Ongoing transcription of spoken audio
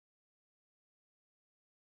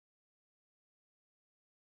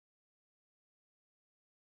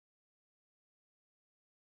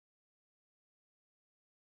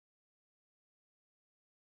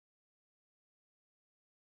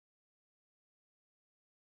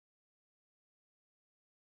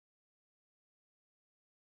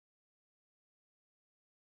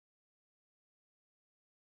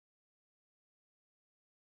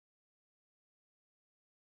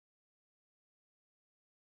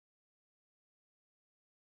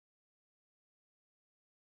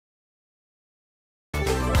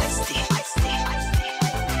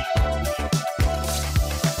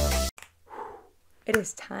It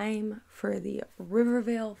is time for the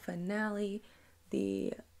Riverdale finale,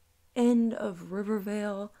 the end of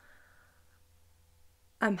Riverdale.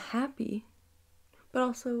 I'm happy, but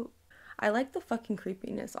also I like the fucking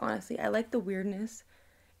creepiness, honestly. I like the weirdness.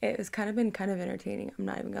 It has been kind of entertaining, I'm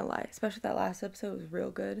not even gonna lie. Especially that last episode was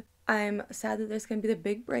real good. I'm sad that there's gonna be the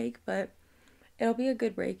big break, but it'll be a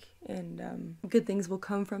good break, and good things will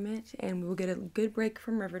come from it, and we'll get a good break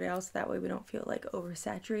from Riverdale, so that way we don't feel like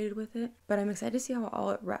oversaturated with it. But I'm excited to see how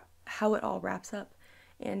it all wraps up,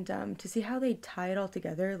 and to see how they tie it all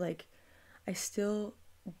together. Like, I still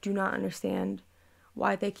do not understand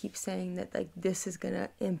why they keep saying that like this is gonna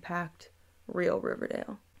impact real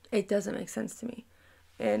Riverdale. It doesn't make sense to me,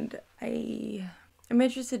 and I'm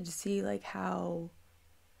interested to see like how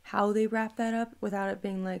they wrap that up without it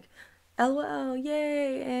being like, LOL,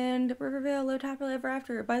 yay, and Riverdale lived happily ever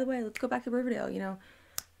after. By the way, let's go back to Riverdale, you know.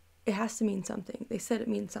 It has to mean something. They said it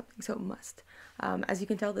means something, so it must. As you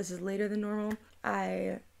can tell, this is later than normal.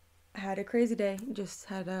 I had a crazy day. Just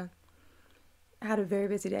had a very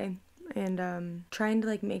busy day. And trying to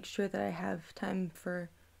like make sure that I have time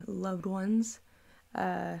for loved ones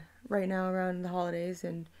right now around the holidays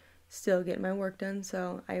and still getting my work done.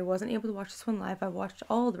 So I wasn't able to watch this one live. I watched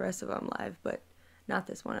all the rest of them live, but not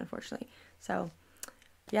this one, unfortunately. So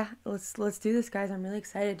yeah, let's do this, guys. I'm really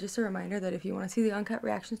excited. Just a reminder that if you want to see the uncut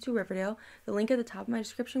reactions to Riverdale, the link at the top of my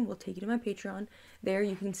description will take you to my Patreon. There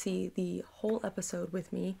you can see the whole episode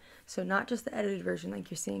with me. So not just the edited version like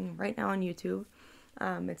you're seeing right now on YouTube.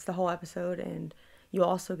 It's the whole episode, and you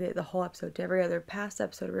also get the whole episode to every other past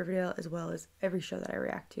episode of Riverdale, as well as every show that I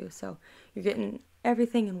react to. So you're getting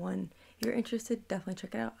everything in one. If you're interested, definitely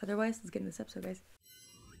check it out. Otherwise, let's get into this episode, guys.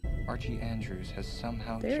 Archie Andrews has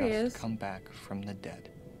somehow just come back from the dead.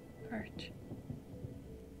 Arch.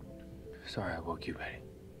 Sorry I woke you, Betty.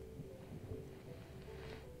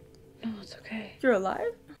 No, it's okay. You're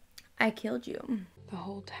alive? I killed you. The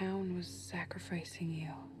whole town was sacrificing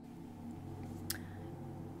you.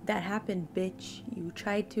 That happened, bitch. You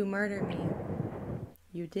tried to murder me.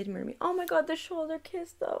 You did murder me. Oh my god, the shoulder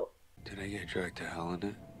kiss, though. Did I get dragged to hell in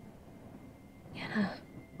it? Yeah.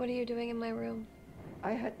 What are you doing in my room?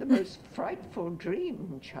 I had the most frightful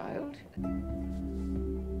dream, child.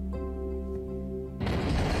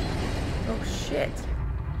 Oh shit.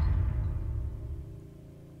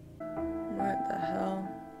 What the hell?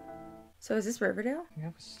 So is this Riverdale? You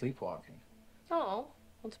have sleepwalking. Oh,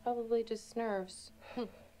 well, it's probably just nerves.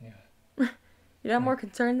 Yeah. You're not more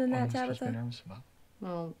concerned than What am that, I supposed to be Tabitha? nervous about?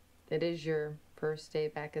 Well, it is your first day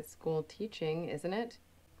back at school teaching, isn't it?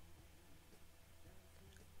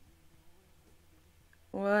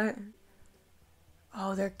 What?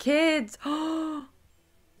 Oh, they're kids. Oh.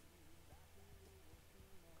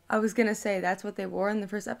 I was gonna say that's what they wore in the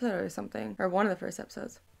first episode or something. Or one of the first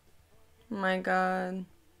episodes. Oh my god.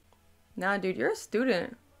 Nah, dude, you're a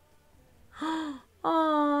student.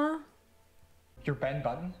 Aww. You're Ben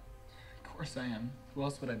Button? Of course I am. Who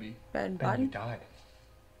else would I be? Ben Ben, you Button? died.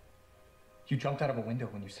 You jumped out of a window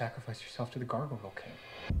when you sacrificed yourself to the Gargoyle King.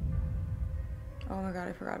 Oh my god,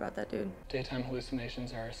 I forgot about that, dude. Daytime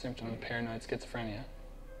hallucinations are a symptom of paranoid schizophrenia.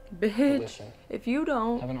 Bitch, Listen. if you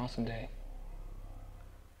don't, Have an awesome day.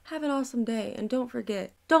 have an awesome day. And don't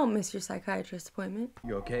forget, don't miss your psychiatrist appointment.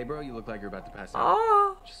 You okay, bro? You look like you're about to pass out.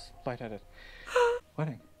 Oh, Just lightheaded.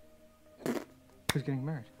 Wedding. Who's getting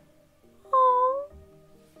married? oh.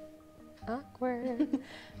 Awkward.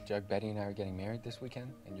 Jug, Betty and I are getting married this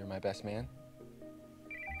weekend, and you're my best man.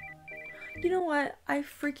 You know what? I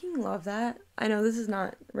freaking love that. I know this is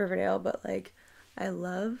not Riverdale, but like, I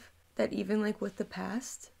love that even like with the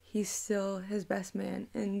past, he's still his best man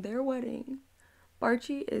in their wedding.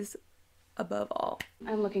 BARCHIE is above all.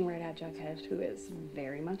 I'm looking right at Jughead, who is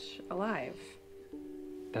very much alive.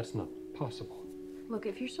 That's not possible. Look,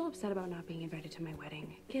 if you're still upset about not being invited to my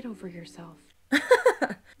wedding, get over yourself.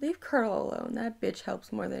 Leave Curl alone. That bitch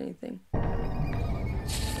helps more than anything.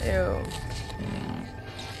 Ew.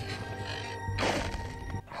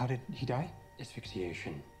 How did he die?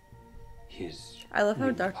 Asphyxiation. His I love how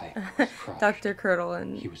windpipe was crushed. Dr. Curdle He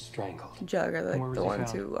and was strangled. Jug are And where like was the he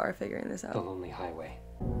ones found? who are figuring this The out. lonely highway.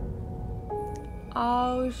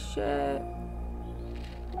 Oh shit.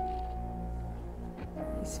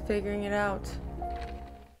 He's figuring it out.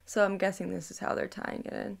 So I'm guessing this is how they're tying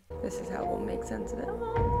it in. This is how we'll make sense of it.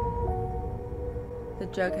 The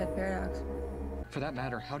Jughead paradox. For that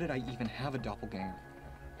matter, how did I even have a doppelganger?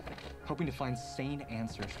 Hoping to find sane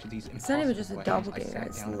answers to these It's not even just a impossible doppelganger, questions, I sat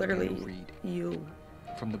it's down and literally began to read you.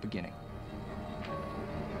 from the beginning.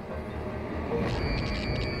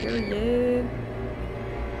 Period.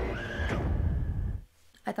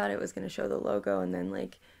 I thought it was gonna show the logo and then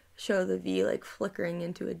like show the V like flickering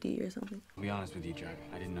into a D or something. To be honest with you, Jug,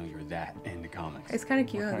 I didn't know you were that into comics. It's kind of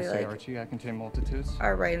cute how Can I they say, like Archie, I contain multitudes?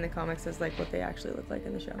 are writing the comics as like what they actually look like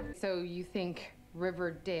in the show. So you think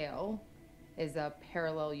Riverdale is a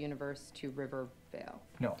parallel universe to Rivervale?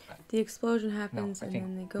 No. The explosion No, happens I and think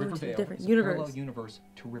then they go Riverdale into a different is a parallel universe. universe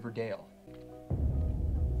to Riverdale.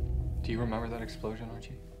 Do you remember that explosion,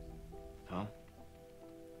 Archie? Huh?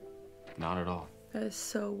 Not at all. That is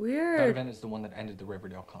so That weird. event is the one that ended the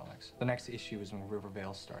Riverdale comics. The next issue is when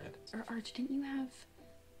Riverdale started. Arch, didn't you have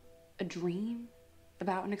a dream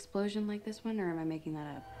about an explosion like this one, or am I making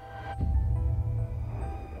that up?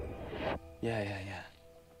 Yeah.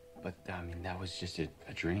 But, I mean, that was just a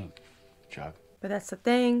dream, Jug. But that's the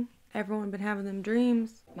thing. Everyone been having them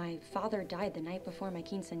dreams. My father died the night before my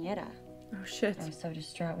quinceañera. Oh shit. I was so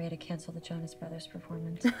distraught we had to cancel the Jonas Brothers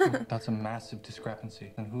performance. That's a massive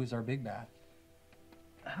discrepancy. And who is our big bad?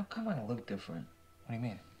 How come I look different? What do you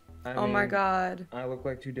mean? Oh my god. I look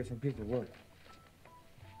like two different people. Look.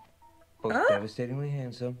 Both Huh? devastatingly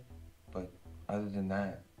handsome, but other than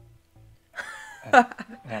that,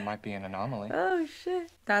 That might be an anomaly. Oh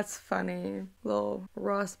shit. That's funny. Little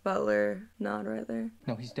Ross Butler nod right there.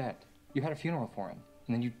 No, he's dead. You had a funeral for him,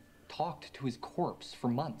 and then you talked to his corpse for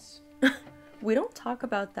months. We don't talk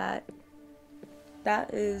about that.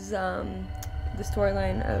 That is the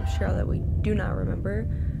storyline of Cheryl that we do not remember.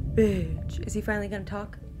 Bitch. Is he finally gonna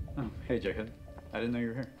talk? Oh, hey, Jughead. I didn't know you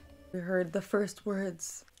were here. We heard the first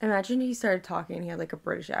words. Imagine he started talking and he had like a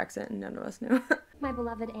British accent and none of us knew. My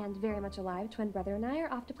beloved and very much alive twin brother and I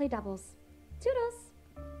are off to play doubles. Toodles!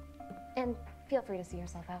 And feel free to see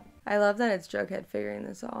yourself out. I love that it's Jughead figuring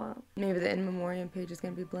this all out. Maybe the in memoriam page is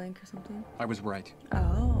gonna be blank or something. I was right.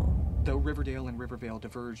 Oh. Though Riverdale and Rivervale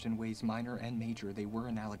diverged in ways minor and major, they were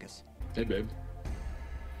analogous. Hey, babe.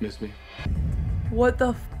 Miss me? What the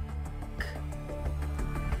f?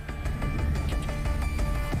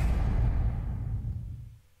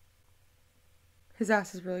 His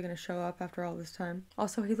ass is really gonna show up after all this time.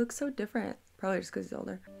 Also, he looks so different. Probably just because he's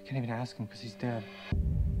older. You can't even ask him because he's dead.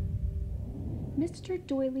 Mr.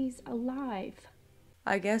 Doyley's alive.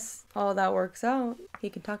 I guess all that works out. He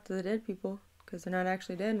can talk to the dead people because they're not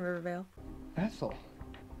actually dead in Rivervale. Ethel,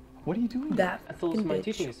 what are you doing? That Ethel's fucking my bitch.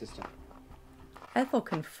 teaching assistant. Ethel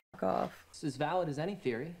can fuck off. It's as valid as any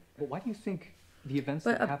theory. But why do you think the events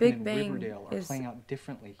But that a happen Big in Bang Riverdale are is playing out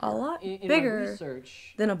differently a here? lot In bigger my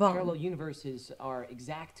research, than a bomb. parallel universes are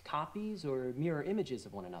exact copies or mirror images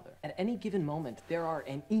of one another. At any given moment, there are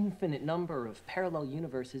an infinite number of parallel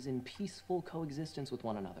universes in peaceful coexistence with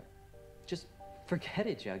one another. Just forget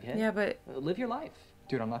it, Jughead. Yeah, but Live your life.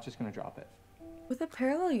 Dude, I'm not just gonna drop it. with a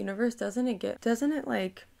parallel universe, doesn't it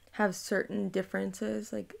like have certain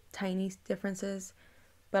differences, like tiny differences?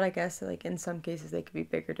 But I guess like in some cases they could be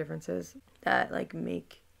bigger differences that like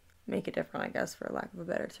make it different, I guess, for lack of a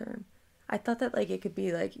better term. I thought that like it could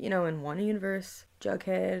be like, you know, in one universe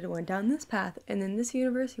Jughead went down this path and in this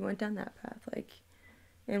universe he went down that path. Like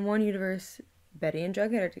in one universe Betty and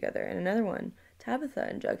Jughead are together, and another one Tabitha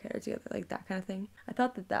and Jughead are together, like that kind of thing. I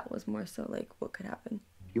thought that was more so like what could happen.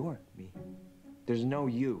 you're me. There's no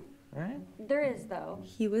you, right? There is, though.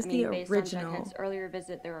 He was I mean, the based original. on Jughead's earlier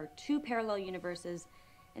visit, there are 2 parallel universes,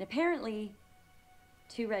 and apparently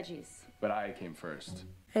 2 Reggies. But I came first.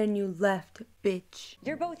 And you left, bitch.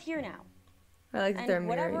 You're both here now. I like that And they're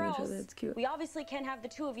whatever mirroring each else, other. It's cute. we obviously can't have the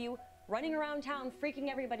 2 of you running around town freaking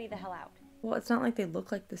everybody the hell out. Well, it's not like they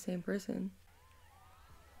look like the same person.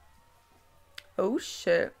 Oh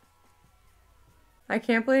shit. I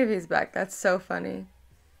can't believe he's back. That's so funny.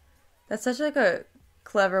 That's such like a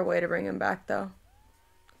clever way to bring him back though.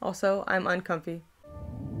 Also, I'm uncomfy.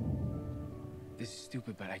 This is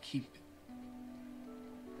stupid, but I keep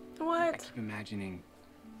What? imagining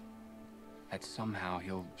that somehow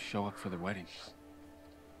he'll show up for the wedding.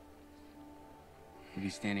 He'll be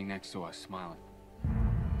standing next to us, smiling.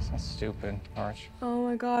 That's stupid, Arch. Oh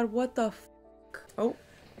my god, what the f? Oh.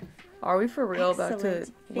 Are we for real about to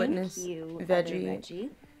Excellent. witness Thank you, Veggie other Reggie.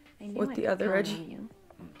 I knew with I the could other count Reggie? on you.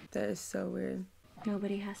 That is so weird.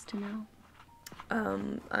 Nobody has to know.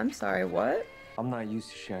 I'm sorry, what? I'm not used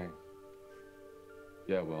to sharing.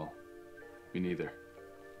 Yeah, well, me neither.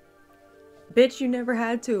 Bitch, you never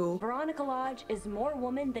had to. Veronica Lodge is more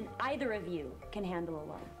woman than either of you can handle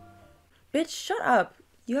alone. Bitch, shut up.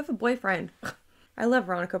 You have a boyfriend. I love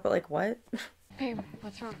Veronica, but like what? Babe,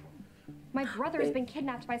 what's wrong? My brother's been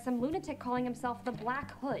kidnapped by some lunatic calling himself the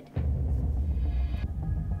Black Hood.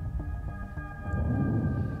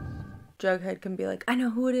 Jughead can be like, I know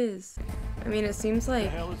who it is. I mean, it seems like...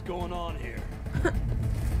 What the hell is going on here?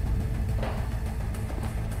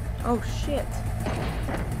 Oh, shit.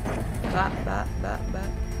 Bop, bop, bop, bop.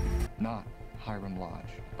 Not Hiram Lodge,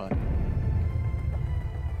 but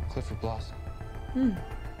Clifford Blossom.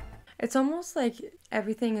 It's almost like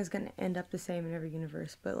everything is going to end up the same in every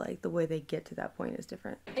universe, but like the way they get to that point is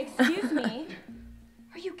different. Excuse me?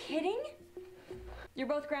 Are you kidding? You're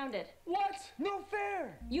both grounded. What? No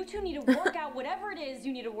fair! You two need to work out whatever it is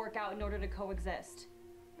you need to work out in order to coexist.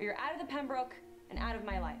 Or you're out of the Pembroke and out of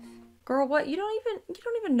my life. Girl, what? You don't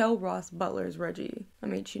even know Ross Butler's Reggie. I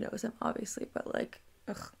mean, she knows him obviously, but like,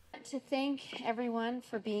 ugh. To thank everyone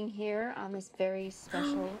for being here on this very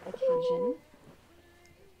special occasion.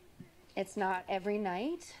 It's not every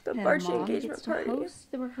night The that BARCHIE a mom engagement gets party. to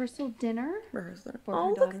host the rehearsal dinner for Oh, her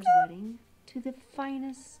look daughter's at that. wedding to the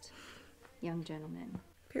finest young gentleman.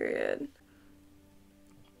 Period.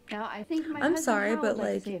 Now, I think my I'm husband sorry, Hal but would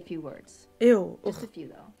like like, to say a few words. Ew. Just a Ugh. few,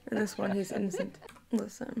 though. In this one, he's innocent.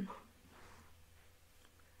 Listen.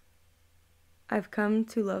 I've come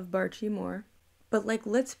to love BARCHIE more. But like,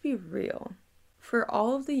 let's be real. For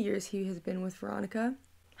all of the years he has been with Veronica,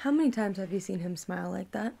 how many times have you seen him smile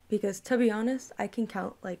like that? Because to be honest, I can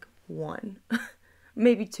count like 1,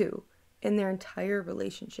 maybe 2, in their entire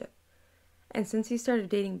relationship. And since he started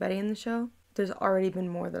dating Betty in the show, there's already been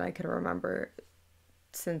more than I could remember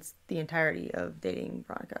since the entirety of dating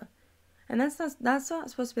Veronica. And that's not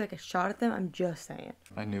supposed to be like a shot at them, I'm just saying.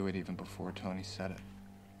 I knew it even before Tony said it.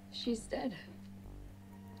 She's dead.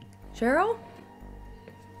 Cheryl?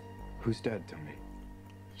 Who's dead, Tony?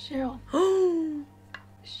 Cheryl.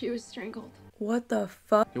 She was strangled. What the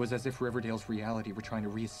fuck? It was as if Riverdale's reality were trying to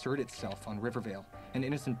reassert itself on Rivervale, and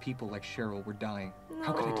innocent people like Cheryl were dying.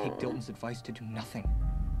 How could I take Dilton's advice to do nothing?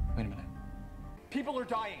 Wait a minute. People are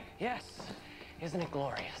dying! Yes. Isn't it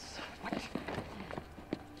glorious? What?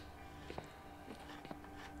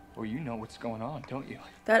 Well, you know what's going on, don't you?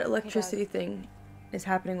 That electricity thing is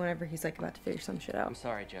happening whenever he's like about to figure some shit out. I'm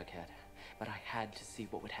sorry, Jughead, but I had to see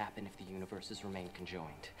what would happen if the universes remained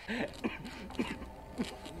conjoined.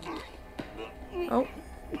 Oh.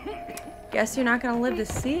 Guess you're not gonna live to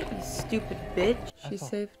see it, you stupid bitch. She's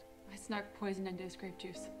saved. I snuck poison into his grape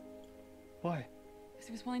juice. Why? Because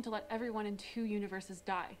he was willing to let everyone in 2 universes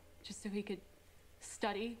die, just so he could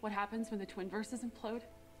study what happens when the twin verses implode.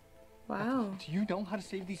 Wow. Do you know how to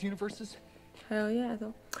save these universes? Hell yeah,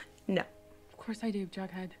 though. No. Of course I do,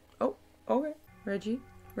 Jughead. Oh, okay.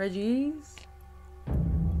 Reggie's.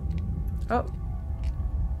 Oh.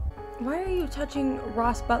 Why are you touching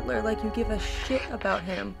Ross Butler like you give a shit about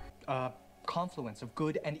him? Confluence of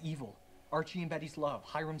good and evil. Archie and Betty's love.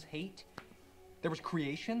 Hiram's hate. There was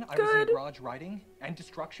creation. I was in the garage writing. And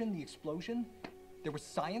destruction, the explosion. There was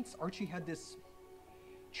science. Archie had this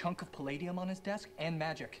chunk of palladium on his desk. And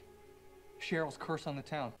magic. Cheryl's curse on the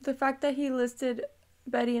town. The fact that he listed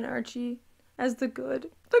Betty and Archie as the good.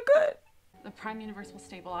 The good! The Prime Universe will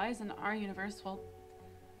stabilize, and our universe will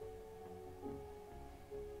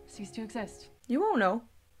cease to exist. You won't know.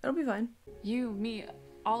 It'll be fine. You, me,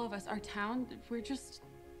 all of us, our town, we're just...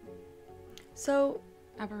 So...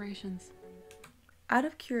 aberrations. Out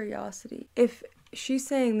of curiosity, if she's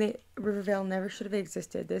saying that Riverdale never should have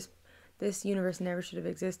existed, this universe never should have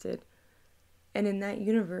existed, and in that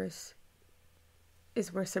universe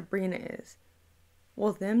is where Sabrina is,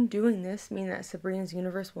 will them doing this mean that Sabrina's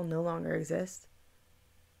universe will no longer exist?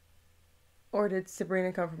 Or did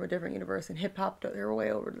Sabrina come from a different universe and hip-hopped her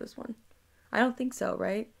way over to this one? I don't think so,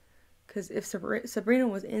 right? Because if Sabrina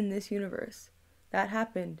was in this universe, that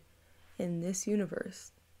happened in this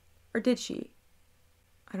universe. Or did she?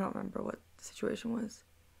 I don't remember what the situation was.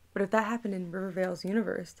 But if that happened in Rivervale's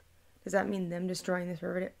universe, does that mean them destroying this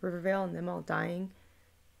Rivervale and them all dying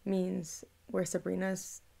means where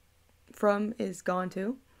Sabrina's from is gone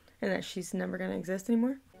too? And that she's never going to exist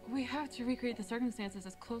anymore? We have to recreate the circumstances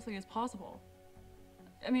as closely as possible.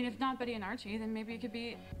 I mean, if not Betty and Archie, then maybe it could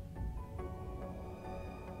be...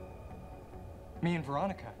 Me and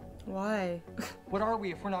Veronica. Why? What are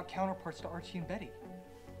we if we're not counterparts to Archie and Betty?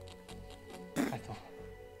 Ethel,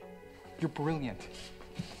 you're brilliant.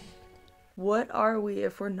 What are we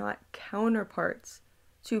if we're not counterparts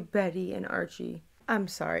to Betty and Archie? I'm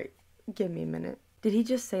sorry. Give me a minute. Did he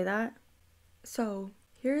just say that? So,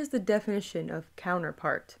 here is the definition of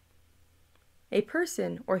counterpart. A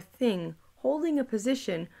person or thing holding a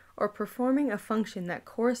position or performing a function that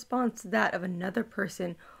corresponds to that of another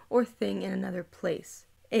person or thing in another place.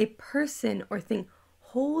 A person or thing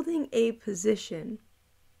holding a position.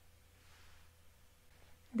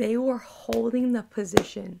 They were holding the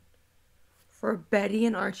position for Betty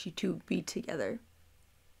and Archie to be together.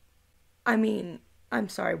 I mean, I'm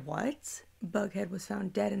sorry, what? Bughead was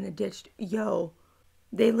found dead in the ditch. Yo,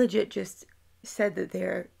 they legit just said that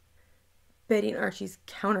they're Betty and Archie's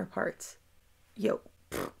counterparts. Yo,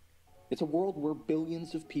 It's a world where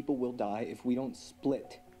billions of people will die if we don't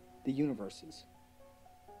split the universes.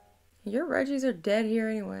 Your Reggies are dead here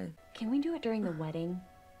anyway. Can we do it during the wedding?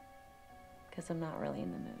 Because I'm not really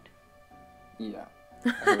in the mood. Yeah.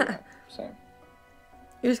 I hear that. Same.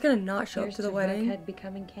 You're just gonna not show up to the wedding? Jughead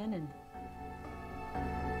becoming canon.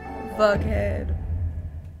 Jughead.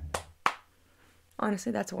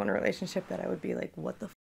 Honestly, that's one relationship that I would be like, what the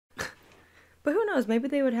f? But who knows? Maybe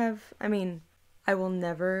they would have. I mean, I will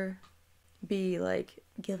never be like,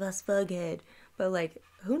 give us Jughead. But like,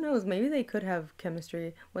 who knows? Maybe they could have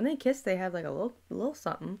chemistry. When they kiss, they have like a little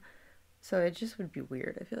something. So it just would be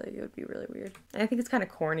weird. I feel like it would be really weird. And I think it's kind of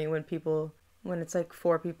corny when it's like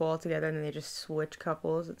 4 people all together and then they just switch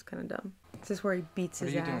couples. It's kind of dumb. Is this where he beats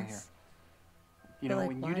his ass? What are you doing here? You know,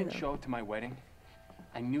 when you didn't show up to my wedding,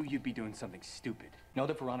 I knew you'd be doing something stupid. Know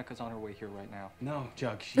that Veronica's on her way here right now. No,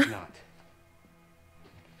 Jug, she's not.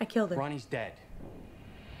 I killed her. Ronnie's dead.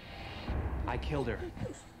 I killed her.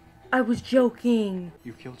 I was joking.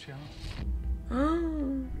 You killed Cheryl?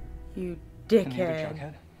 You And neither dickhead.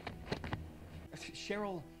 Jughead?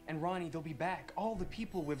 Cheryl and Ronnie, they'll be back. All the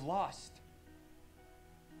people we've lost.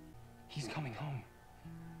 He's coming home.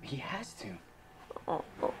 He has to. Oh.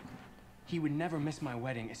 He would never miss my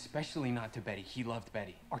wedding, especially not to Betty. He loved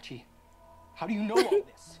Betty. Archie, how do you know all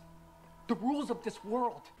this? The rules of this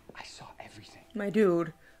world. I saw everything. My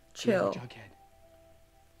dude, chill. Jughead.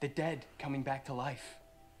 The dead coming back to life.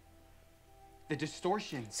 The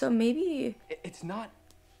distortions. So maybe It's not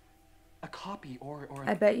a copy or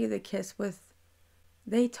I bet you the kiss with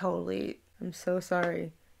they totally. I'm so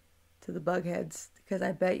sorry to the Bugheads because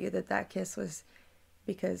I bet you that kiss was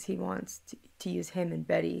because he wants to use him and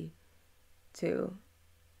Betty to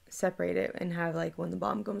separate it and have like when the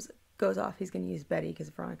bomb goes off, he's gonna use Betty because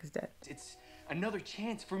Veronica's dead. It's another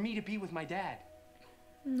chance for me to be with my dad.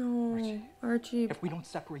 No, Archie. If we don't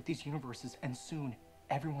separate these universes, and soon,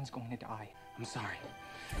 everyone's going to die. I'm sorry.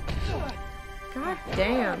 God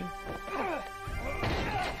damn.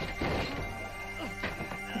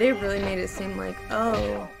 They really made it seem like,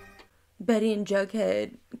 oh, Betty and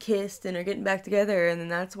Jughead kissed and are getting back together, and then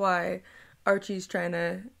that's why Archie's trying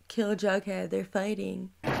to kill Jughead. They're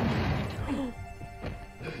fighting.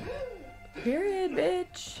 Period,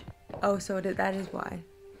 bitch. Oh, so that is why.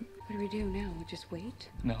 What do we do now? We just wait?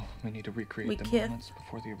 No, we need to recreate We the kiss. moments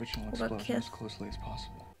before the original What about explosion as kiss? closely as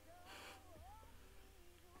possible.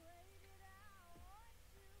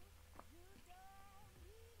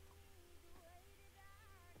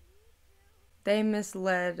 They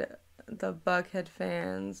misled the Bughead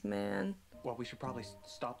fans, man. Well, we should probably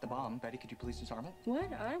stop the bomb. Betty, could you please disarm it?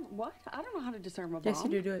 What? I don't know how to disarm a bomb. Yes,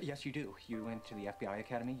 you do it. Yes, you do. You went to the FBI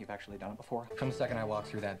Academy. You've actually done it before. From the second I walked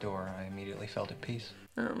through that door, I immediately felt at peace.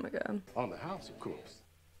 Oh my god. On the house, of course.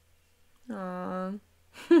 Aww.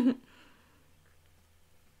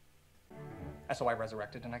 So I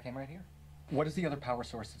resurrected and I came right here. What is the other power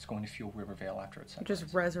source that's going to fuel Riverdale after it's separates?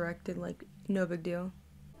 Just resurrected, like, no big deal.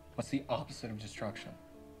 What's the opposite of destruction?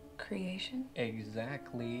 Creation?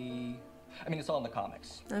 Exactly. I mean, it's all in the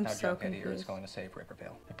comics. I'm How so Jughead here is confused. going to save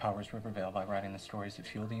Riverdale. It powers Riverdale by writing the stories that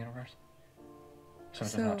fuel the universe. So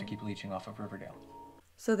it doesn't have to keep leeching off of Riverdale.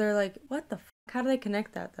 So they're like, what the f? How do they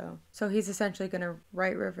connect that, though? So he's essentially going to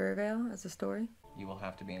write Riverdale as a story? You will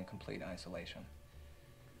have to be in complete isolation.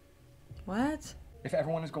 What? If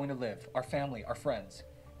everyone is going to live, our family, our friends,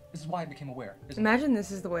 this is why I became aware. Imagine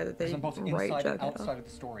this is the way that they Because I'm both write inside and Jughead. outside of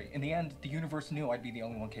the story. In the end, the universe knew I'd be the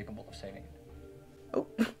only one capable of saving it. Oh,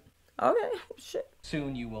 okay, shit.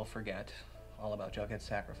 Soon you will forget all about Jughead's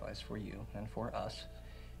sacrifice for you and for us,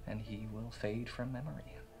 and he will fade from memory.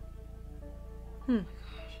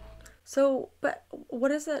 So, but what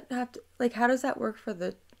does that have to, like, how does that work for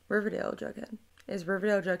the Riverdale Jughead? Is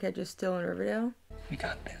Riverdale Jughead just still in Riverdale? We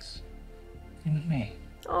got this. You and me.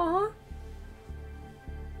 Aw.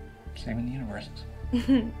 Saving the universes.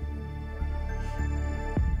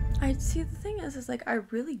 I see, the thing is like, I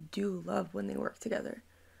really do love when they work together.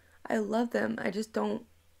 I love them. I just don't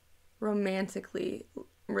romantically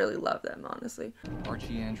really love them, honestly.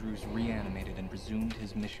 Archie Andrews reanimated and resumed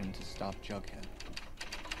his mission to stop Jughead.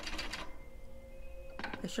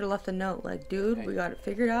 I should have left a note like, dude, we got it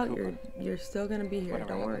figured out. You're still gonna be here.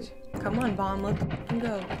 Don't worry. Come on, Bomb. Let's fucking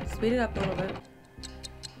go. Speed it up a little bit.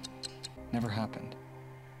 Never happened.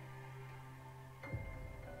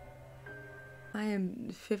 I am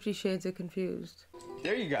 50 shades of confused.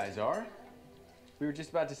 There you guys are. We were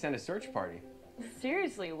just about to send a search party.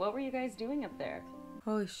 Seriously, what were you guys doing up there?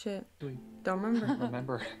 Holy shit. Don't remember.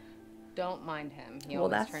 Remember. Don't mind him. He Well,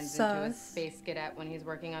 always that's turns into a sus. space cadet when he's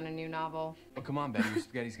working on a new novel. Oh, come on, Betty. Your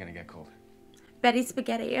spaghetti's gonna get cold. Betty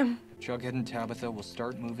Spaghetti. Jughead and Tabitha will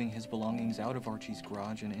start moving his belongings out of Archie's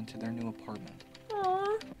garage and into their new apartment.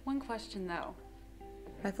 Aww. One question though.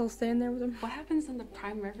 Ethel's staying there with him. What happens in the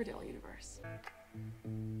Prime Riverdale universe?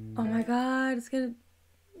 Oh my god, it's gonna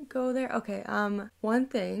go there. Okay, one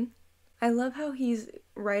thing. I love how he's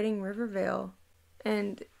writing Riverdale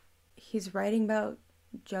and he's writing about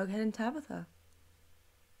Jughead and Tabitha.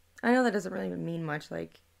 I know that doesn't really mean much,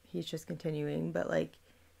 like, he's just continuing, but, like,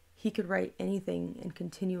 he could write anything and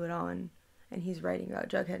continue it on, and he's writing about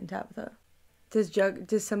Jughead and Tabitha.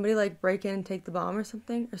 Does somebody, like, break in and take the bomb or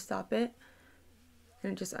something, or stop it,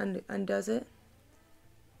 and it just undoes it?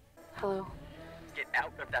 Hello? Get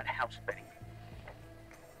out of that house, Betty.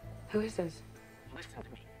 Who is this? Listen to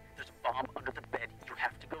me. There's a bomb under the bed. You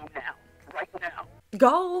have to go now. Right now.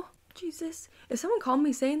 Go! Jesus. If someone called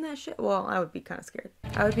me saying that shit, well, I would be kind of scared.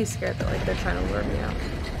 I would be scared that, like, they're trying to lure me out.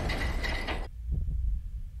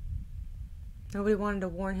 Nobody wanted to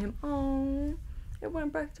warn him. Oh, it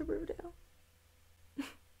went back to Riverdale.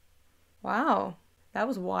 Wow, that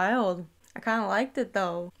was wild. I kind of liked it,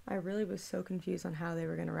 though. I really was so confused on how they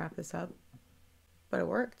were going to wrap this up, but it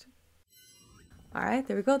worked. All right,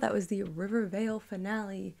 there we go. That was the Riverdale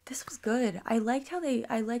finale. This was good. I liked how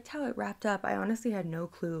it wrapped up. I honestly had no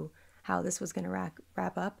clue how this was going to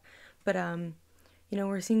wrap up, but you know,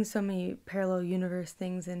 we're seeing so many parallel universe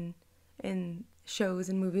things in shows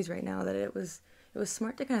and movies right now that it was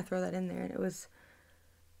smart to kind of throw that in there, and it was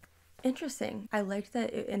interesting. I liked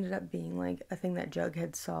that it ended up being like a thing that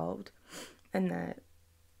Jughead solved, and that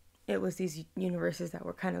it was these universes that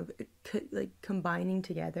were kind of like combining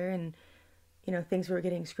together, and you know, things were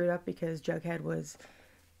getting screwed up because Jughead was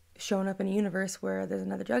showing up in a universe where there's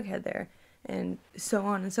another Jughead there, and so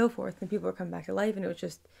on and so forth, and people were coming back to life, and it was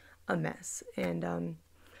just a mess. And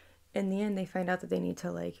in the end, they find out that they need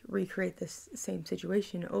to, like, recreate this same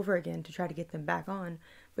situation over again to try to get them back on,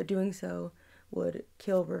 but doing so would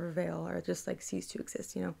kill Riverdale or just, like, cease to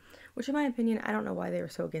exist, you know? Which, in my opinion, I don't know why they were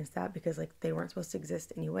so against that, because, like, they weren't supposed to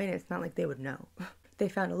exist anyway, and it's not like they would know. They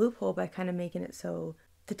found a loophole by kind of making it so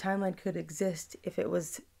the timeline could exist if it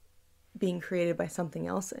was being created by something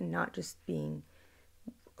else and not just being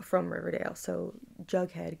from Riverdale. So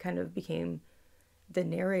Jughead kind of became the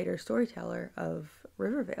narrator, storyteller of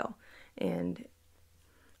Riverdale, and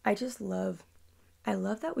I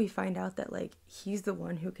love that we find out that, like, he's the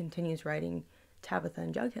one who continues writing Tabitha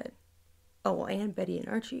and Jughead. Oh, and Betty and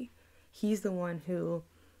Archie. He's the one who,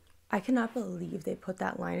 I cannot believe they put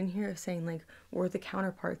that line in here of saying, like, we're the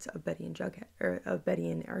counterparts of Betty and Jughead, or of Betty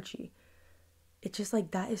and Archie. It's just,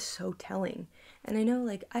 like, that is so telling. And I know,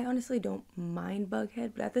 like, I honestly don't mind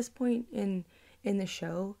Bughead, but at this point in the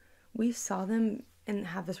show, we saw them and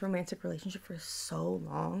have this romantic relationship for so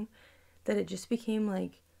long that it just became,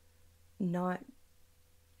 like, not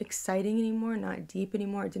exciting anymore, not deep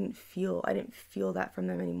anymore. I didn't feel that from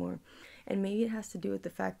them anymore. And maybe it has to do with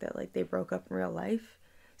the fact that, like, they broke up in real life,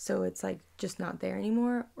 so it's, like, just not there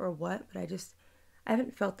anymore, or what, but I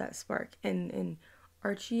haven't felt that spark. And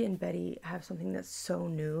Archie and Betty have something that's so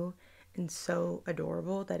new and so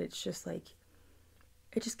adorable that it's just, like,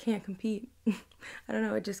 it just can't compete. I don't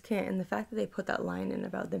know, it just can't. And the fact that they put that line in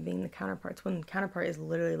about them being the counterparts, when the counterpart is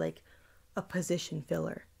literally, like, a position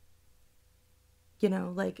filler. You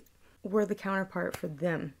know, like, we're the counterpart for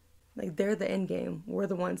them. Like, they're the end game. We're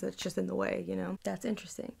the ones that's just in the way, you know? That's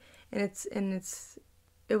interesting. And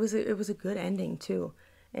it was a good ending, too.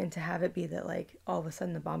 And to have it be that, like, all of a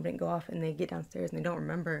sudden the bomb didn't go off and they get downstairs and they don't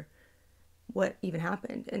remember what even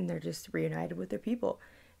happened, and they're just reunited with their people.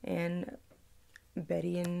 And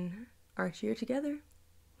Betty and Archie are together.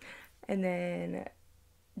 And then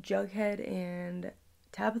Jughead and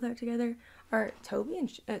Tabitha are together. Are Tony and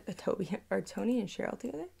Cheryl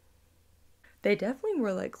together? They definitely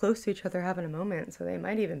were, like, close to each other having a moment, so they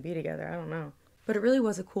might even be together. I don't know. But it really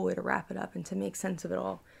was a cool way to wrap it up and to make sense of it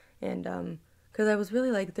all. And because I was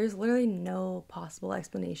really like, there's literally no possible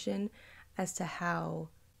explanation as to how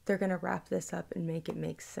they're going to wrap this up and make it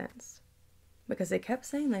make sense. Because they kept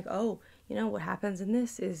saying, like, oh, you know, what happens in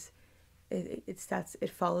this is it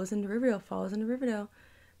follows into Riverdale.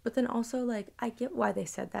 But then also, like, I get why they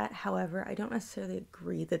said that. However, I don't necessarily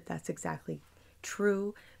agree that that's exactly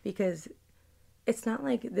true, because it's not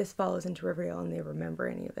like this follows into Riverdale and they remember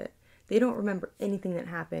any of it. They don't remember anything that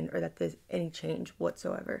happened or that there's any change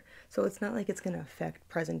whatsoever. So it's not like it's going to affect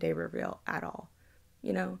present day Riverdale at all,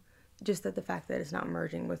 you know? Just that the fact that it's not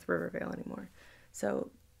merging with Riverdale anymore. So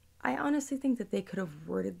I honestly think that they could have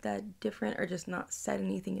worded that different, or just not said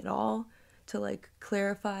anything at all to, like,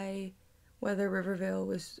 clarify whether Riverdale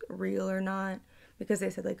was real or not. Because they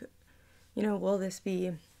said, like, you know, will this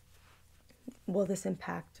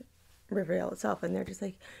impact Riverdale itself, and they're just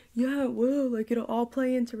like, yeah, it will, like, it'll all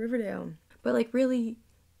play into Riverdale. But, like, really,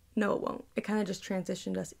 no, it won't. It kind of just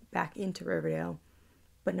transitioned us back into Riverdale,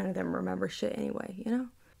 but none of them remember shit anyway, you know?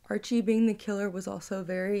 Archie being the killer was also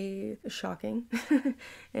very shocking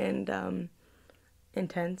and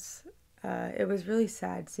intense. It was really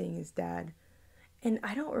sad seeing his dad. And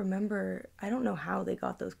I don't know how they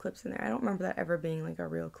got those clips in there. I don't remember that ever being, like, a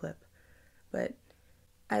real clip. But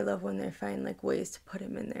I love when they find, like, ways to put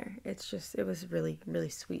him in there. It was really, really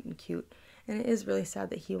sweet and cute. And it is really sad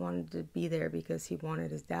that he wanted to be there because he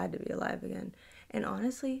wanted his dad to be alive again. And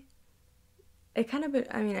honestly, it kind of,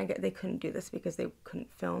 I get they couldn't do this because they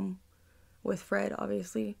couldn't film with Fred,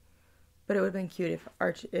 obviously. But it would have been cute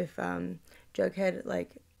if Jughead,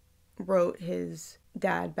 like, wrote his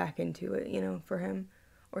dad back into it, you know, for him.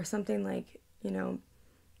 Or something like, you know,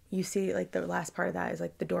 you see, like, the last part of that is,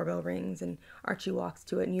 like, the doorbell rings and Archie walks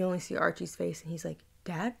to it and you only see Archie's face and he's like,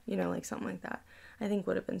 Dad? You know, like, something like that. I think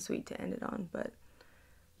would have been sweet to end it on. But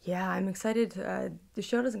yeah, I'm excited. The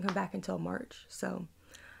show doesn't come back until March, so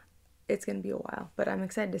it's going to be a while. But I'm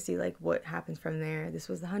excited to see, like, what happens from there. This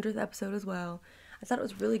was the 100th episode as well. I thought it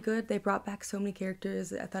was really good. They brought back so many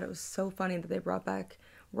characters. I thought it was so funny that they brought back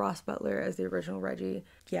Ross Butler as the original Reggie.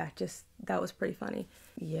 Yeah, just, that was pretty funny.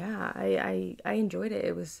 Yeah, I enjoyed it.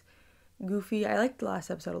 It was goofy. I liked the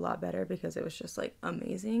last episode a lot better because it was just, like,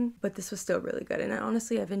 amazing. But this was still really good. And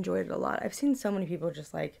honestly, I've enjoyed it a lot. I've seen so many people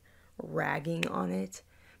just, like, ragging on it.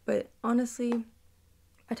 But honestly,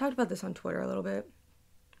 I talked about this on Twitter a little bit.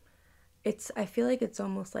 I feel like it's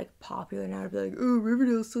almost, like, popular now to be like, oh,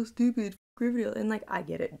 Riverdale's so stupid. Riverdale. And, like, I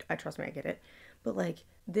get it. Trust me, I get it. But, like,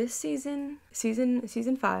 this season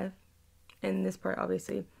 5, and this part,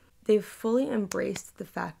 obviously, they've fully embraced the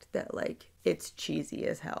fact that, like, it's cheesy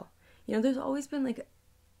as hell. You know, there's always been, like,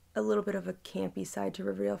 a little bit of a campy side to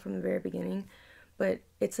Riverdale from the very beginning, but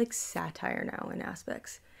it's, like, satire now in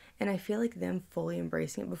aspects. And I feel like them fully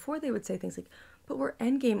embracing it. Before they would say things like, but we're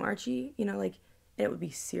Endgame, Archie, you know, like, and it would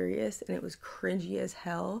be serious and it was cringy as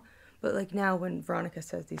hell. But, like, now when Veronica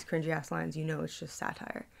says these cringy ass lines, you know it's just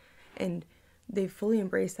satire. And they fully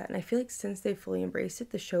embraced that. And I feel like since they fully embraced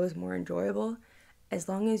it, the show is more enjoyable as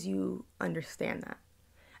long as you understand that.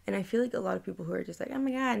 And I feel like a lot of people who are just like, oh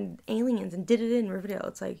my god, and aliens, and did it in Riverdale.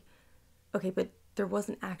 It's like, okay, but there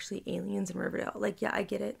wasn't actually aliens in Riverdale. Like, yeah, I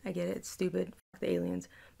get it, it's stupid, fuck the aliens.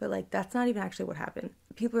 But, like, that's not even actually what happened.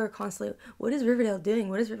 People are constantly, what is Riverdale doing?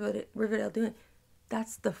 What is Riverdale doing?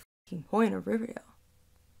 That's the fucking point of Riverdale.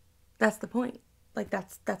 That's the point. Like,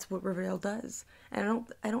 that's what Riverdale does. And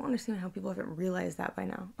I don't understand how people haven't realized that by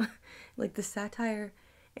now. Like, the satire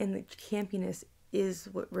and the campiness is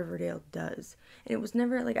what Riverdale does. And it was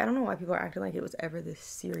never, like, I don't know why people are acting like it was ever this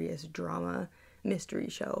serious drama mystery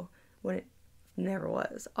show when it never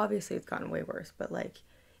was. Obviously, it's gotten way worse, but, like,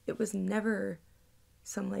 it was never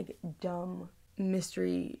some, like, dumb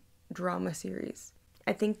mystery drama series.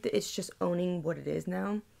 I think that it's just owning what it is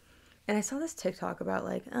now. And I saw this TikTok about,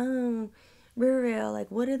 like, oh, Riverdale,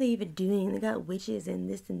 like, what are they even doing? They got witches and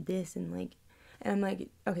this, and, like, and I'm like,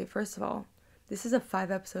 okay, first of all, this is a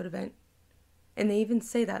 5-episode event. And they even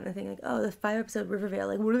say that in the thing, like, oh, the 5-episode Riverdale,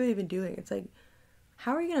 like, what are they even doing? It's like,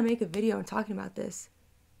 how are you going to make a video and talking about this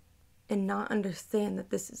and not understand that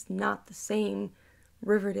this is not the same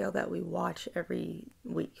Riverdale that we watch every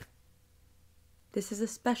week? This is a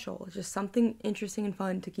special. It's just something interesting and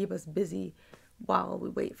fun to keep us busy while we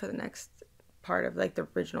wait for the next part of, like, the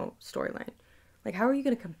original storyline. Like, how are you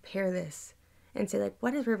going to compare this and say, like,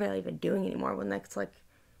 what is Riverdale even doing anymore when that's, like,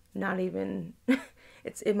 not even...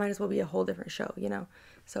 it might as well be a whole different show, you know?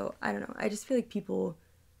 So, I don't know. I just feel like people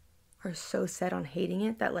are so set on hating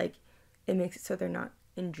it that, like, it makes it so they're not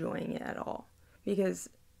enjoying it at all. Because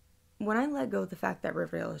when I let go of the fact that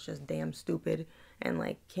Riverdale is just damn stupid and,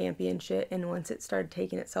 like, campy and shit, and once it started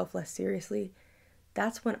taking itself less seriously,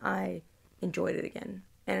 that's when I enjoyed it again.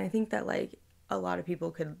 And I think that, like, a lot of people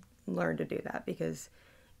could learn to do that because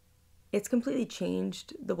it's completely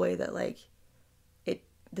changed the way that, like,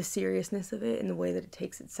 the seriousness of it and the way that it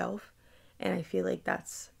takes itself. And I feel like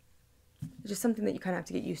that's just something that you kind of have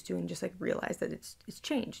to get used to and just, like, realize that it's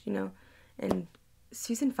changed, you know? And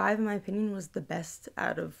season 5, in my opinion, was the best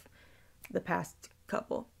out of the past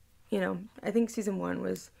couple. You know, I think season 1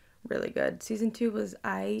 was really good. Season 2 was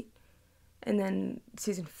aight. And then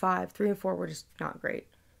season 5, 3 and 4 were just not great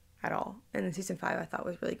at all. And then season 5 I thought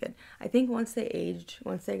was really good. I think once they aged,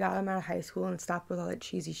 once they got them out of high school and stopped with all that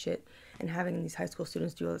cheesy shit and having these high school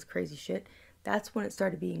students do all this crazy shit, that's when it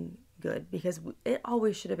started being good. Because it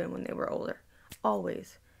always should have been when they were older.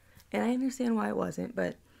 Always. And I understand why it wasn't,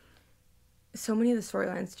 but so many of the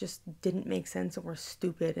storylines just didn't make sense and were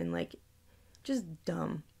stupid and, like, just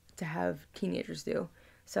dumb to have teenagers do.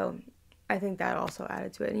 So I think that also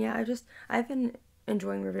added to it. And yeah, I've been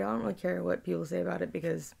enjoying Riverdale. I don't really care what people say about it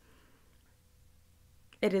because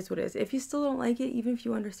it is what it is. If you still don't like it, even if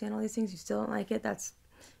you understand all these things, you still don't like it, that's,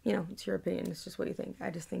 you know, it's your opinion. It's just what you think.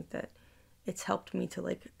 I just think that it's helped me to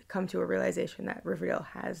like come to a realization that Riverdale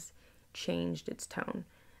has changed its tone.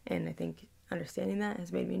 And I think understanding that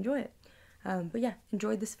has made me enjoy it. But yeah,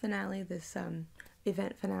 enjoyed this finale, this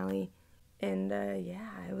event finale. And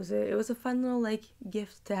yeah, it was a fun little like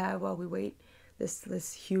gift to have while we wait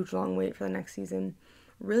this huge long wait for the next season.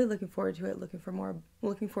 Really looking forward to it. Looking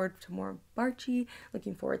forward to more BARCHIE.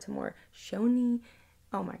 Looking forward to more Shoni.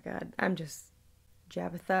 Oh my god, I'm just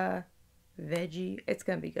Jabitha, Veggie. It's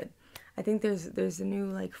gonna be good. I think there's a new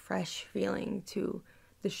like fresh feeling to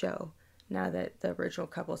the show now that the original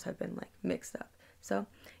couples have been like mixed up. So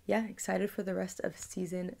yeah, excited for the rest of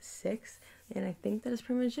season 6. And I think that is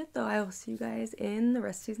pretty much it though. I will see you guys in the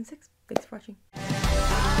rest of season 6. Thanks for watching.